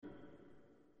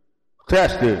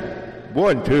Tested.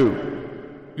 1,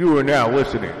 2. You are now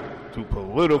listening to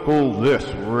Political This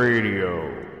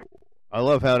Radio. I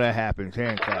love how that happens.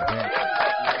 Hand clap, hand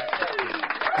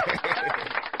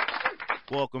clap.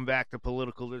 Welcome back to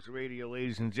Political This Radio,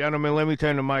 ladies and gentlemen. Let me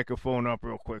turn the microphone up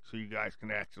real quick so you guys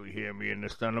can actually hear me in the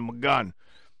son of a gun.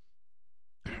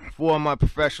 For my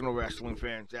professional wrestling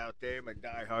fans out there, my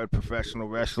diehard professional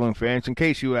wrestling fans, in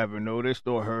case you haven't noticed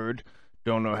or heard,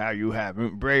 don't know how you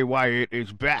haven't, Bray Wyatt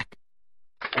is back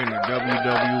in the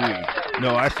WWE.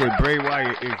 No, I said Bray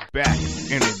Wyatt is back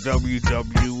in the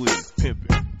WWE.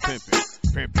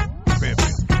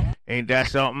 Pimpin'. Ain't that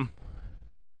something?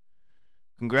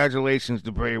 Congratulations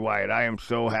to Bray Wyatt. I am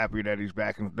so happy that he's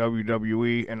back in the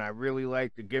WWE, and I really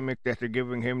like the gimmick that they're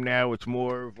giving him now. It's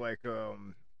more of like a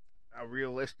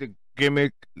realistic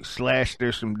gimmick /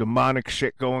 there's some demonic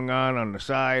shit going on the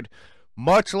side,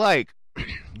 much like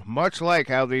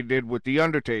how they did with The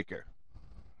Undertaker.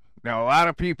 Now, a lot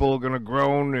of people are going to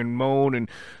groan and moan and,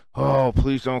 oh,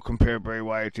 please don't compare Bray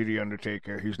Wyatt to The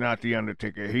Undertaker. He's not The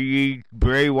Undertaker.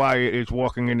 Bray Wyatt is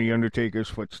walking in The Undertaker's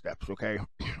footsteps, okay?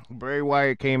 Bray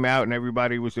Wyatt came out and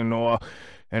everybody was in awe,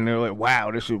 and they're like, wow,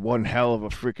 this is one hell of a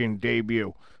freaking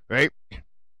debut, right?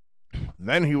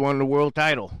 Then he won the world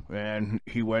title, and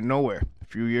he went nowhere. A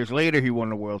few years later, he won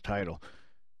the world title,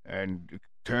 and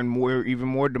turned even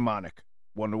more demonic.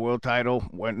 Won the world title,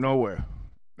 went nowhere.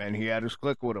 And he had his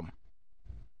clique with him,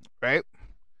 right?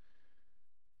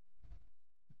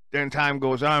 Then time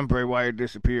goes on, Bray Wyatt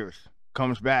disappears,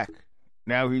 comes back.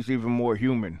 Now he's even more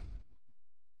human.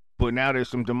 But now there's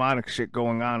some demonic shit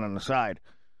going on the side.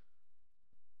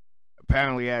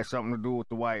 Apparently it has something to do with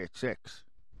the Wyatt Six.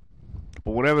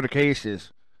 But whatever the case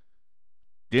is,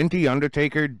 didn't The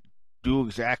Undertaker do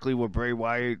exactly what Bray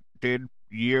Wyatt did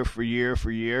year for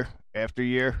year after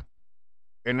year?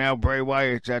 And now Bray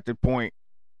Wyatt's at the point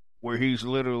where he's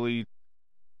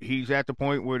at the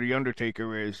point where The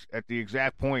Undertaker is, at the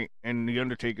exact point in The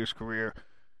Undertaker's career,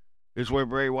 is where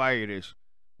Bray Wyatt is,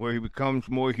 where he becomes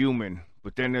more human,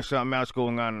 but then there's something else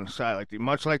going on the side,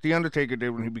 much like The Undertaker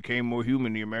did when he became more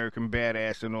human, the American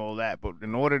Badass and all that, but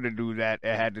in order to do that,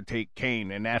 it had to take Kane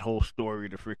and that whole story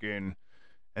to freaking,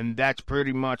 and that's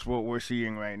pretty much what we're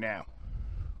seeing right now.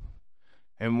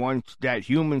 And once that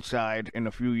human side in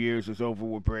a few years is over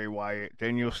with Bray Wyatt,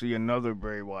 then you'll see another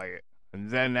Bray Wyatt.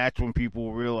 And then that's when people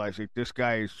will realize that this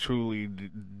guy is truly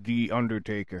the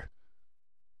Undertaker.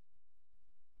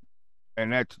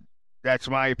 And that's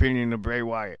my opinion of Bray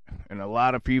Wyatt. And a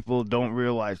lot of people don't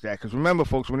realize that. Because remember,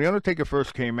 folks, when The Undertaker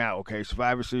first came out, okay,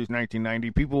 Survivor Series 1990,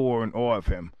 people were in awe of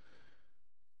him.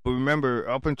 But remember,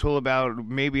 up until about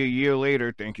maybe a year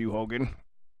later, thank you, Hogan,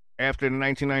 after the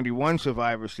 1991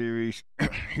 Survivor Series,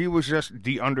 he was just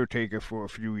The Undertaker for a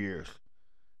few years.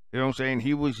 You know what I'm saying?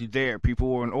 He was there.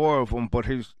 People were in awe of him, but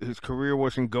his career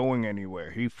wasn't going anywhere.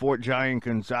 He fought Giant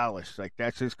Gonzalez. Like,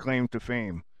 that's his claim to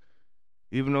fame.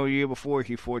 Even though the year before,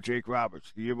 he fought Jake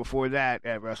Roberts. The year before that,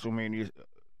 at WrestleMania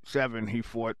 7, he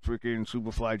fought freaking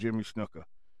Superfly Jimmy Snuka.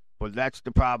 But that's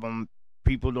the problem.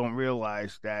 People don't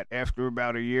realize that after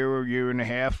about a year or year and a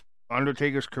half,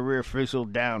 Undertaker's career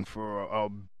fizzled down for a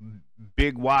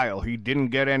big while. He didn't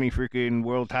get any freaking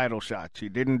world title shots. He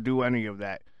didn't do any of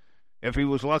that. If he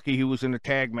was lucky, he was in a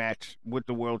tag match with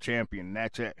the world champion.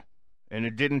 That's it. And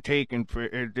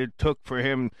it took for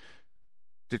him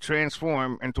to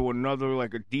transform into another,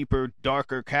 like a deeper,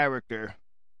 darker character,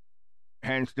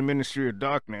 hence the Ministry of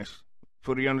Darkness,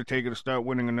 for The Undertaker to start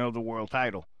winning another world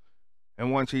title.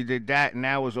 And once he did that, and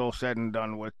that was all said and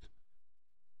done with,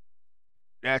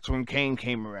 that's when Kane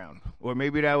came around. Or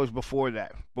maybe that was before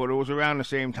that. But it was around the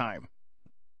same time.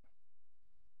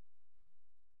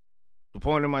 The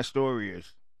point of my story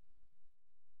is,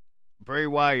 Bray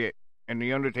Wyatt and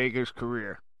The Undertaker's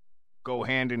career go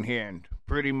hand in hand.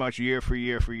 Pretty much year for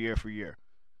year.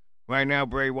 Right now,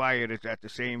 Bray Wyatt is at the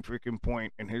same freaking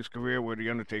point in his career where The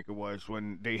Undertaker was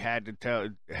when they had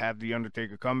to have The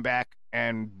Undertaker come back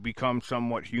and become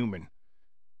somewhat human.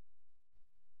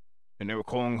 And they were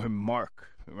calling him Mark.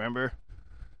 Remember?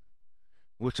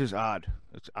 Which is odd.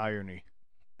 It's irony.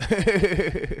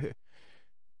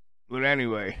 But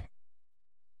anyway,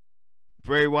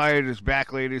 Bray Wyatt is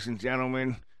back, ladies and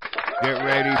gentlemen. Get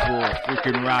ready for a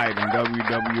freaking ride in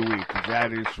WWE, because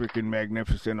that is freaking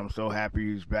magnificent. I'm so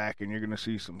happy he's back, and you're going to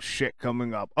see some shit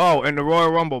coming up. Oh, and the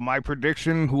Royal Rumble. My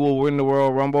prediction, who will win the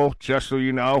Royal Rumble, just so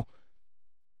you know,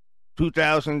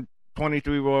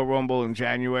 2023 Royal Rumble in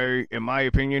January, in my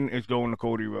opinion, is going to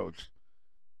Cody Rhodes.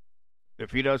 If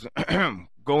he doesn't,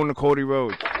 going to Cody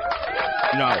Rhodes.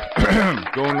 No,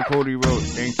 going to Cody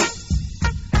Rhodes. Thank you.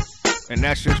 And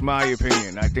that's just my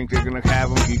opinion. I think they're going to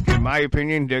have him. In my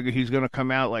opinion, he's going to come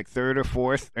out like third or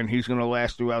fourth, and he's going to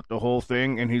last throughout the whole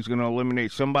thing, and he's going to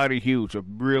eliminate somebody huge, a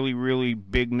really, really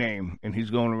big name, and he's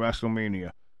going to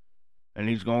WrestleMania. And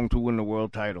he's going to win the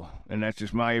world title. And that's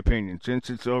just my opinion. Since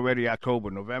it's already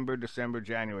October, November, December,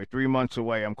 January, 3 months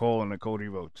away, I'm calling it Cody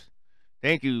Rhodes.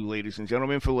 Thank you, ladies and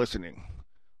gentlemen, for listening.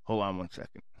 Hold on 1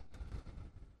 second.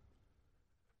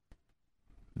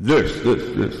 This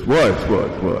was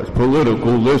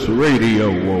Political List Radio.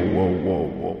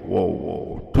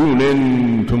 Whoa. Tune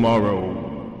in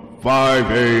tomorrow,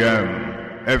 5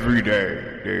 a.m. every day.